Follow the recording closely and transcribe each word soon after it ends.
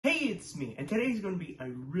me, and today is going to be a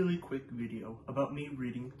really quick video about me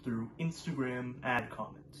reading through Instagram ad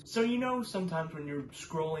comments. So you know sometimes when you're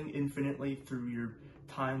scrolling infinitely through your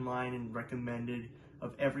timeline and recommended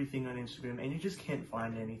of everything on Instagram and you just can't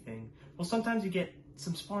find anything, well sometimes you get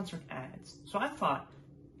some sponsored ads. So I thought,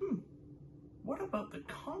 what about the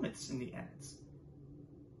comments in the ads?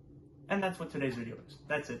 And that's what today's video is.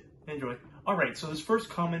 That's it. Enjoy. Alright, so this first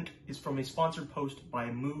comment is from a sponsored post by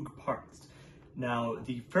Moog Parts. Now,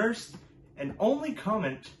 the first and only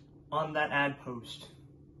comment on that ad post.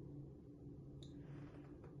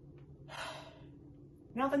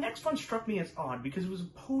 Now, the next one struck me as odd because it was a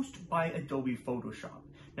post by Adobe Photoshop.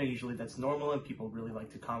 Now, usually that's normal and people really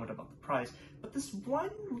like to comment about the price, but this one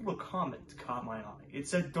little comment caught my eye. It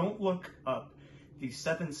said, "Don't look up the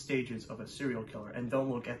 7 stages of a serial killer and don't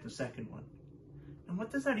look at the second one." And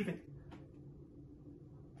what does that even...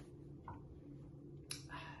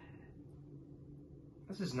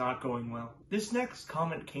 This is not going well. This next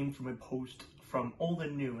comment came from a post from Old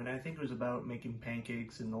and New, and I think it was about making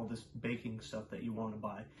pancakes and all this baking stuff that you want to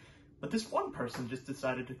buy. But this one person just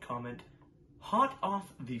decided to comment, "Hot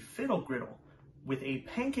off the fiddle griddle," with a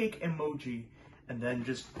pancake emoji, and then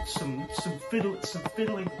just some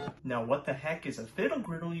fiddling. Now, what the heck is a fiddle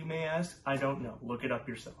griddle, you may ask? I don't know. Look it up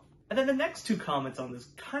yourself. And then the next 2 comments on this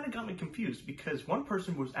kind of got me confused because one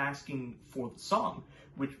person was asking for the song,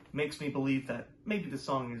 which makes me believe that maybe the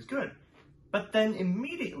song is good. But then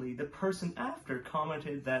immediately the person after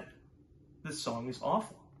commented that the song is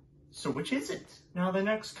awful. So which is it? Now the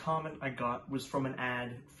next comment I got was from an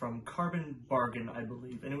ad from Carbon Bargain, I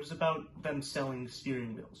believe, and it was about them selling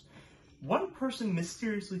steering wheels. One person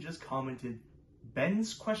mysteriously just commented,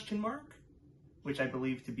 "Benz?" , which I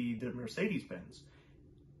believe to be the Mercedes-Benz.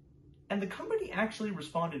 And the company actually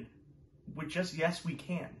responded with just, "Yes, we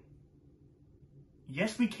can."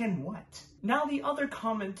 Yes, we can what? Now the other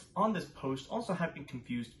comment on this post also had me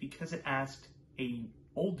confused because it asked a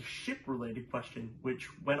old ship related question, which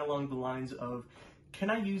went along the lines of, "Can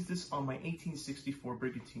I use this on my 1864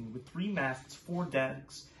 brigantine with 3 masts, 4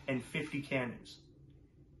 decks, and 50 cannons?"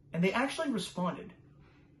 And they actually responded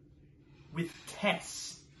with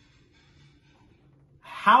 "Tess."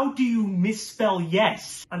 How do you misspell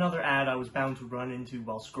yes? Another ad I was bound to run into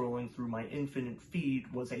while scrolling through my infinite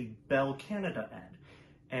feed was a Bell Canada ad.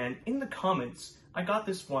 And in the comments, I got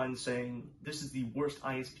this one saying, "This is the worst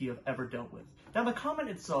ISP I've ever dealt with." Now the comment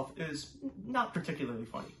itself is not particularly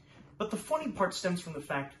funny, but the funny part stems from the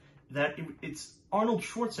fact that it's Arnold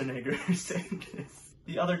Schwarzenegger saying this.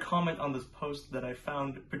 The other comment on this post that I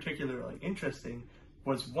found particularly interesting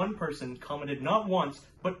was one person commented not once,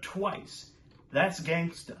 but twice, "That's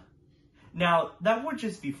gangsta." Now, that would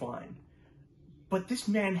just be fine, but this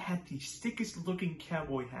man had the sickest looking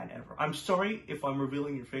cowboy hat ever. I'm sorry if I'm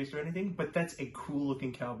revealing your face or anything, but that's a cool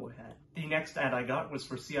looking cowboy hat. The next ad I got was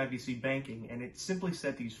for CIBC Banking, and it simply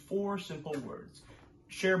said these 4 simple words: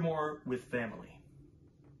 "Share more with family."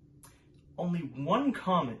 Only one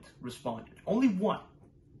comment responded, only one.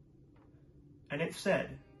 And it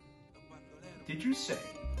said, "Did you say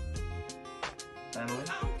family?"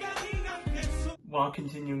 While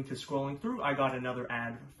continuing to scrolling through, I got another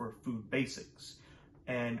ad for Food Basics,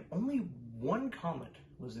 and only one comment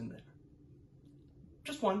was in there.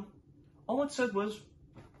 Just one. All it said was,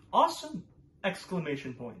 "Awesome!"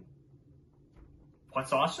 exclamation point.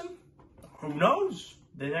 What's awesome? Who knows?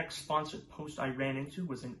 The next sponsored post I ran into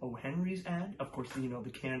was an O. Henry's ad, of course, you know, the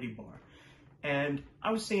candy bar. And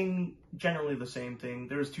I was seeing generally the same thing.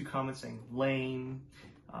 There was 2 comments saying lame,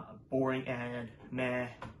 boring ad, meh.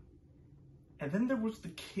 And then there was the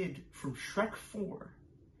kid from Shrek 4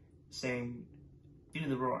 saying, "Do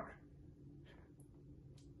the roar."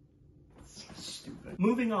 So stupid.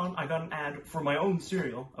 Moving on, I got an ad for my own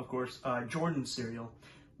cereal, of course, Jordan cereal,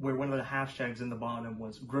 where one of the hashtags in the bottom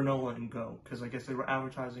was granola and go, because I guess they were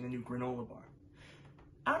advertising a new granola bar.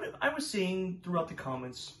 I was seeing throughout the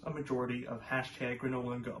comments a majority of hashtag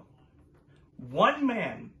granola and go. One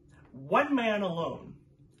man alone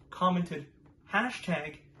commented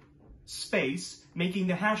hashtag space, making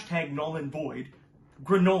the hashtag null and void,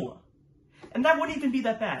 granola. And that wouldn't even be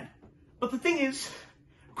that bad. But the thing is,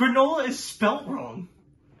 granola is spelt wrong.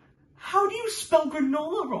 How do you spell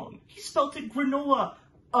granola wrong? He spelled it granola,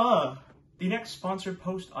 The next sponsored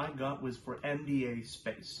post I got was for MDA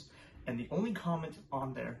Space. And the only comment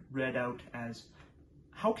on there read out as,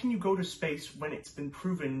 "How can you go to space when it's been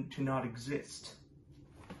proven to not exist?"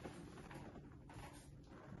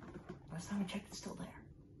 Last time I checked, it's still there.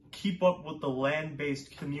 Keep up with the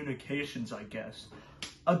land-based communications, I guess.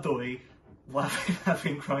 Adoy,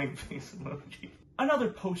 laughing, crying face emoji. Another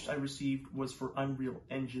post I received was for Unreal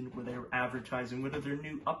Engine, where they were advertising whether their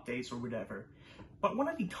new updates or whatever. But one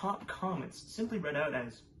of the top comments simply read out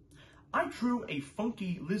as, "I drew a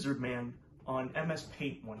funky lizard man on MS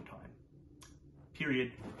Paint one time.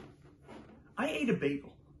 Period. I ate a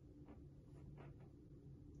bagel."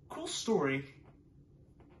 Cool story,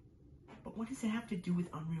 but what does it have to do with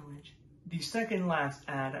Unreal Engine? The second last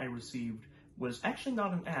ad I received was actually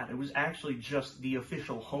not an ad, it was actually just the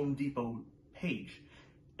official Home Depot page.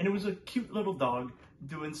 And it was a cute little dog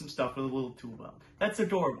doing some stuff with a little tool belt. That's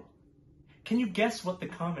adorable. Can you guess what the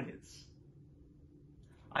comment is?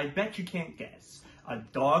 I bet you can't guess. A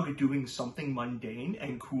dog doing something mundane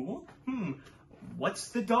and cool? What's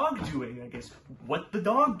the dog doing, I guess? What the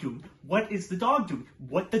dog doing? What is the dog doing?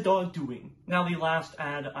 What the dog doing? Now the last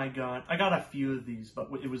ad I got a few of these,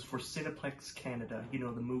 but it was for Cineplex Canada, you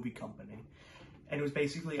know, the movie company. And it was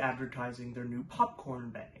basically advertising their new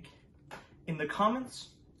popcorn bag. In the comments,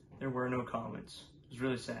 there were no comments. It was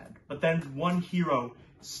really sad. But then one hero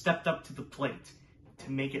stepped up to the plate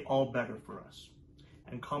to make it all better for us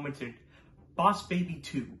and commented, "Boss Baby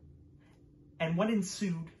 2. And what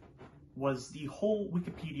ensued was the whole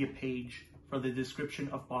Wikipedia page for the description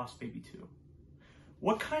of Boss Baby 2.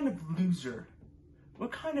 What kind of loser,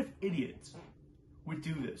 what kind of idiot would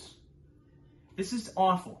do this? This is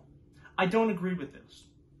awful. I don't agree with this.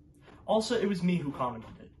 Also, it was me who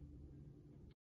commented it.